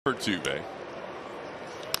Altuve.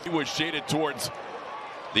 He was shaded towards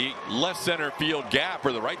the left center field gap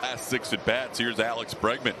for the right. Last 6 at bats. Here's Alex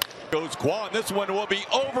Bregman. Goes Quan. This one will be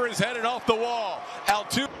over his head and off the wall.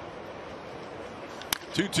 Altuve.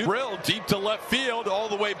 2-2. Drilled deep to left field. All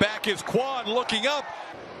the way back is Quan looking up.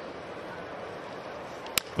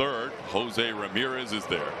 Third, Jose Ramirez is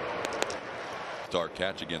there. Star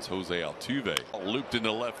catch against Jose Altuve. Looped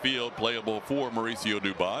into left field. Playable for Mauricio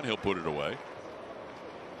Dubon. He'll put it away.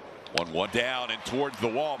 1-1 down and towards the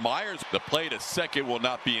wall. Myers, the play to second will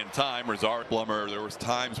not be in time. Rosario Plummer, there was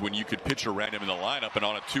times when you could pitch around him in the lineup, and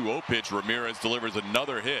on a 2-0 pitch, Ramirez delivers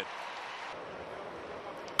another hit.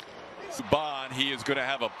 Dubon, he is going to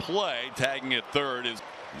have a play. Tagging at third is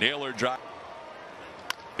Naylor drive.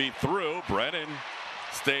 Be through. Brennan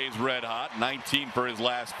stays red hot. 19 for his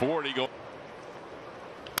last 40. Go.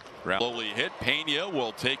 Slowly hit. Pena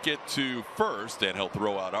will take it to first, and he'll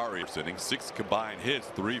throw out Arias. Inning 6 combined hits,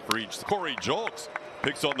 3 for each. Corey Julks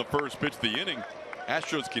picks on the first pitch of the inning.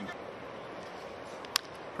 Astros can.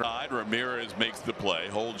 Ramirez makes the play,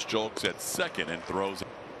 holds Julks at second, and throws.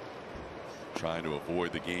 Trying to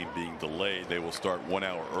avoid the game being delayed. They will start 1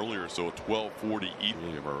 hour earlier, so at 12:40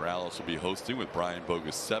 Julian Morales will be hosting with Brian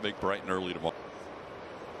Bogusevic bright and early tomorrow.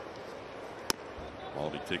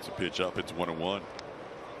 Maldi takes a pitch up. It's 1-1.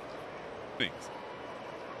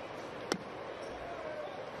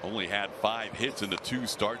 Only had 5 hits in the 2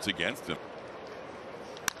 starts against him.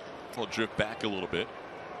 He'll drift back a little bit,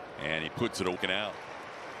 and he puts it open out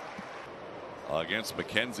against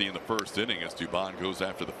McKenzie in the first inning as Dubon goes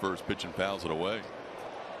after the first pitch and fouls it away.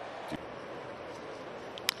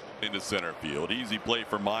 Into center field. Easy play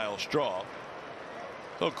for Miles Straw.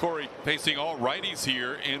 So Corey facing all righties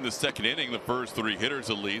here in the second inning. The first 3 hitters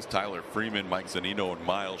at least. Tyler Freeman, Mike Zunino, and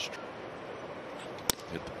Miles Straw.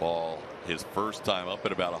 Hit the ball his first time up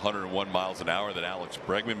at about 101 miles an hour that Alex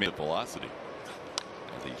Bregman made the velocity.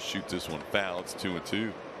 As he shoots this one foul, it's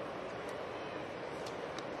 2-2.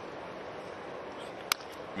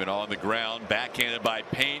 Even on the ground, backhanded by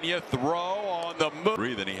Pena. Throw on the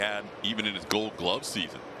move than he had even in his Gold Glove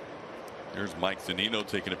season. There's Mike Zunino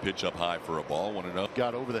taking a pitch up high for a ball. 1-0.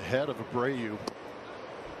 Got over the head of Abreu.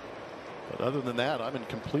 But other than that, I'm in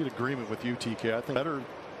complete agreement with you, TK. I think better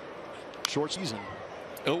short season.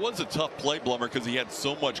 It was a tough play, Blummer, because he had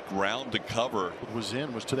so much ground to cover. What was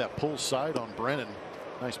to that pull side on Brennan.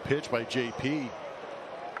 Nice pitch by JP.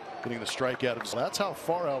 Getting the strikeout. That's how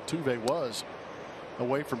far Altuve was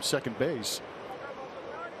away from second base.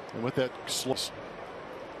 And with that slow.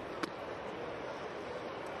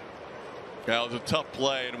 Now, it was a tough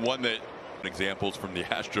play, and one that examples from the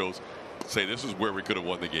Astros say this is where we could have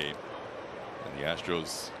won the game. And the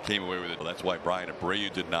Astros came away with it. That's why Brian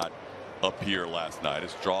Abreu did not appear last night.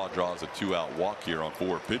 His draws a 2-out walk here on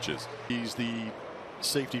 4 pitches. He's the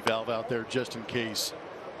safety valve out there just in case.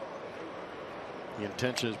 The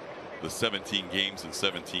intention is the 17 games in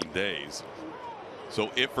 17 days.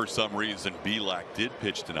 So if for some reason Bielak did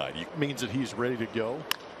pitch tonight, it means that he's ready to go.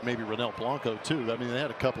 Maybe Ronel Blanco too. I mean, they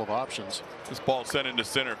had a couple of options. This ball sent into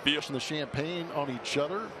center field. And the champagne on each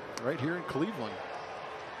other right here in Cleveland.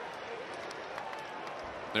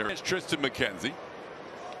 There's Tristan McKenzie.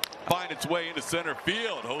 Find its way into center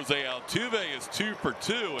field. Jose Altuve is 2 for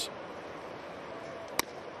 2.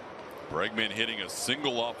 Bregman hitting a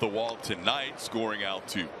single off the wall tonight, scoring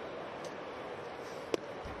Altuve.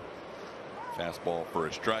 Fastball for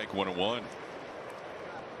a strike. 1-1.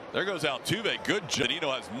 There goes Altuve. Good.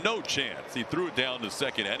 Zunino has no chance. He threw it down to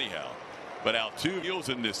second anyhow. But Altuve deals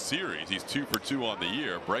in this series. He's 2 for 2 on the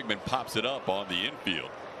year. Bregman pops it up on the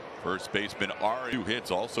infield. First baseman Ari 2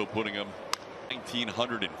 hits, also putting him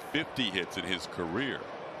 1,950 hits in his career.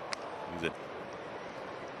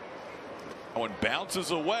 One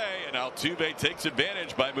bounces away, and Altuve takes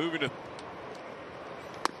advantage by moving to.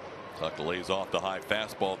 Tucker lays off the high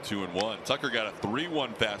fastball. 2-1. Tucker got a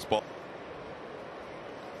 3-1 fastball.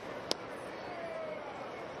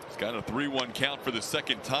 He's got a 3-1 count for the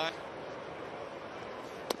second time.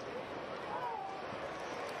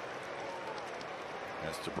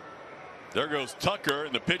 There goes Tucker,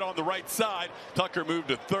 and the pitch on the right side. Tucker moved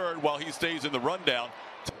to third while he stays in the rundown.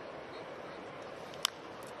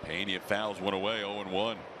 Pena fouls one away.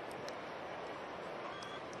 0-1.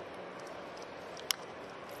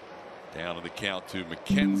 Down in the count to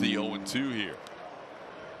McKenzie. 0-2 here.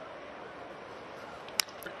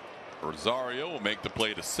 Rosario will make the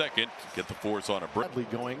play to second. Get the force on a Bradley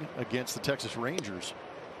going against the Texas Rangers.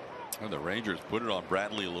 And the Rangers put it on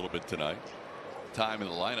Bradley a little bit tonight. Time in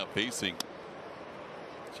the lineup facing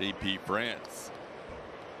JP France.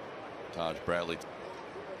 Taj Bradley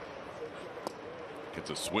Gets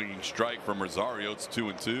a swinging strike from Rosario. It's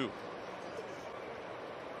 2-2.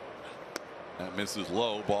 That misses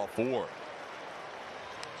low. Ball 4.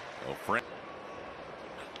 Oh,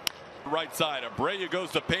 right side. Abreu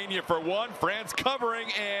goes to Pena for 1. France covering,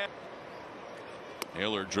 and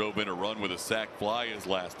Naylor drove in a run with a sac fly his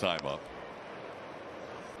last time up.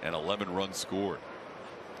 And 11 runs scored.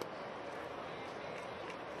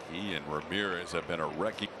 He and Ramirez have been a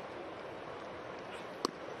wrecking.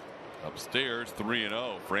 Upstairs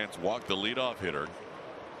 3-0. France walked the leadoff hitter,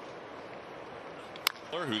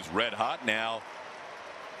 who's red hot now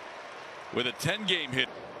with a 10-game hit.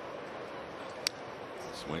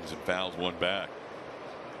 Swings and fouls one back.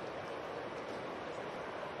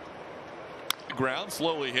 Ground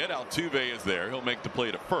slowly hit. Altuve is there. He'll make the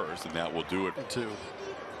play to first, and that will do it. 2.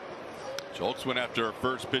 Schultz went after a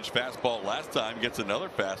first pitch fastball last time. Gets another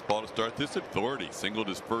fastball to start this. Authority singled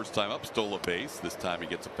his first time up, stole a base. This time he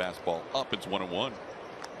gets a fastball up. It's 1-1.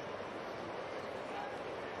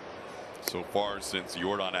 So far since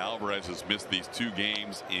Yordan Alvarez has missed these 2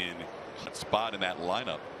 games in a spot in that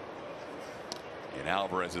lineup. In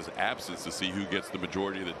Alvarez's absence, to see who gets the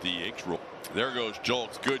majority of the DH role. There goes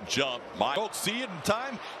Schultz. Good jump. Schultz see it in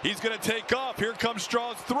time. He's going to take off. Here comes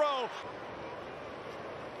Straw's throw.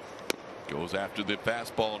 Goes after the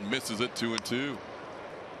fastball and misses it. 2-2.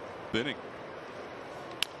 Inning.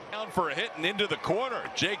 Down for a hit and into the corner.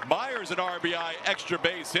 Jake Myers, an RBI extra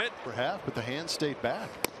base hit. For half, but the hand stayed back.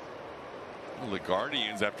 The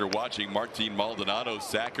Guardians, after watching Martin Maldonado's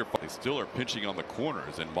sacrifice, they still are pinching on the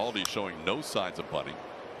corners, and Maldi showing no signs of bunting.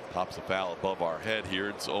 Pops a foul above our head here.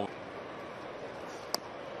 It's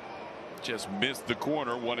just missed the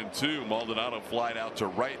corner. 1-2. Maldonado flied out to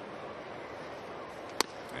right.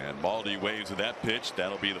 And Maldi waves at that pitch.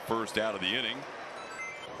 That'll be the first out of the inning.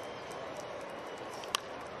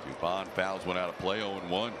 Dubon fouls one out of play.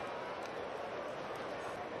 0-1.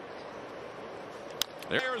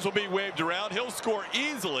 Errors will be waved around. He'll score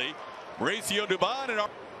easily. Mauricio Dubon, and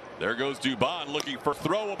there goes Dubon looking for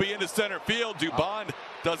throw. Will be into center field. Dubon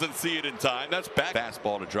doesn't see it in time. That's back.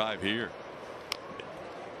 Fastball to drive here.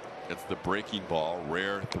 It's the breaking ball.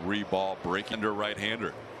 Rare 3-ball break under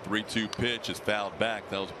right-hander. 3-2 pitch is fouled back.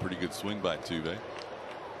 That was a pretty good swing by Tuve.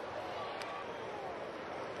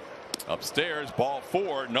 Upstairs, ball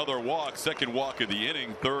 4. Another walk. Second walk of the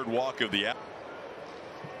inning. Third walk of the out.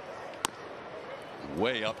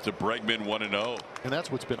 Way up to Bregman. 1-0. And that's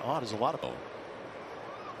what's been odd is a lot of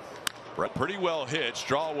pretty well hit.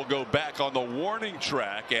 Straw will go back on the warning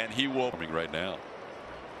track, and he will right now.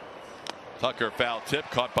 Tucker foul tip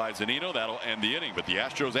caught by Zunino. That'll end the inning, but the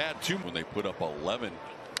Astros add 2 when they put up 11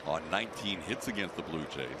 on 19 hits against the Blue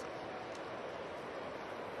Jays.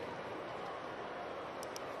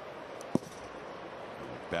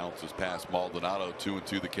 Bounces past Maldonado.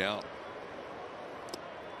 2-2 the count.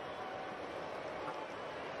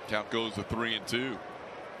 Count goes to 3-2.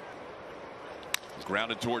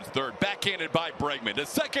 Grounded towards third. Backhanded by Bregman. To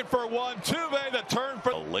second for 1. Tuve the turn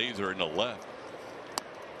for a laser in the left.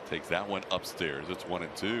 Takes that one upstairs. It's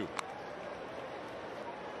 1-2.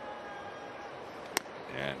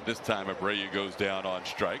 And this time Abreu goes down on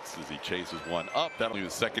strikes as he chases one up. That'll be the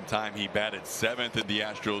second time he batted 7th in the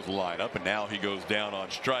Astros lineup, and now he goes down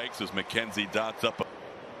on strikes as McKenzie dots up.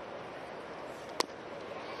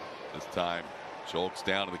 This time Schultz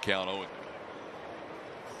down to the count.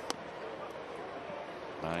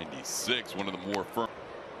 0-96. One of the more firm.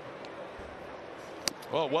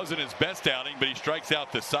 Well, it wasn't his best outing, but he strikes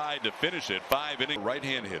out the side to finish it. 5 inning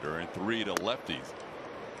right-hand hitter and 3 to lefties.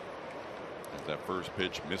 As that first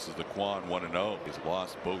pitch misses the Quan. 1-0. He's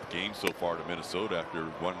lost both games so far to Minnesota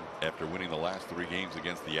after winning the last 3 games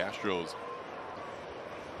against the Astros.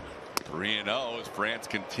 3-0 as France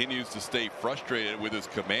continues to stay frustrated with his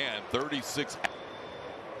command. 36.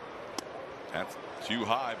 That's too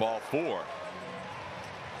high. Ball 4.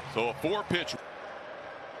 So a 4-pitch.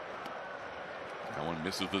 That one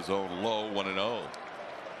misses the zone low. 1-0.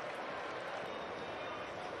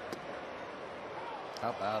 How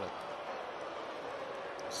about it?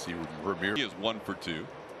 See, Ramirez is 1 for 2.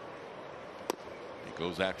 He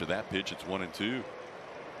goes after that pitch. It's 1-2.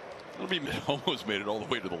 It'll be almost made it all the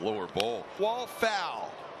way to the lower bowl. Wall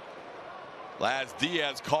foul. Laz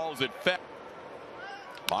Diaz calls it foul.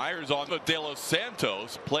 Myers on the De Los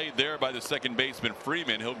Santos, played there by the second baseman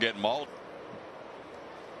Freeman. He'll get mauled.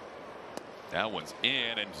 That one's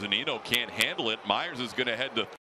in, and Zunino can't handle it. Myers is going to head to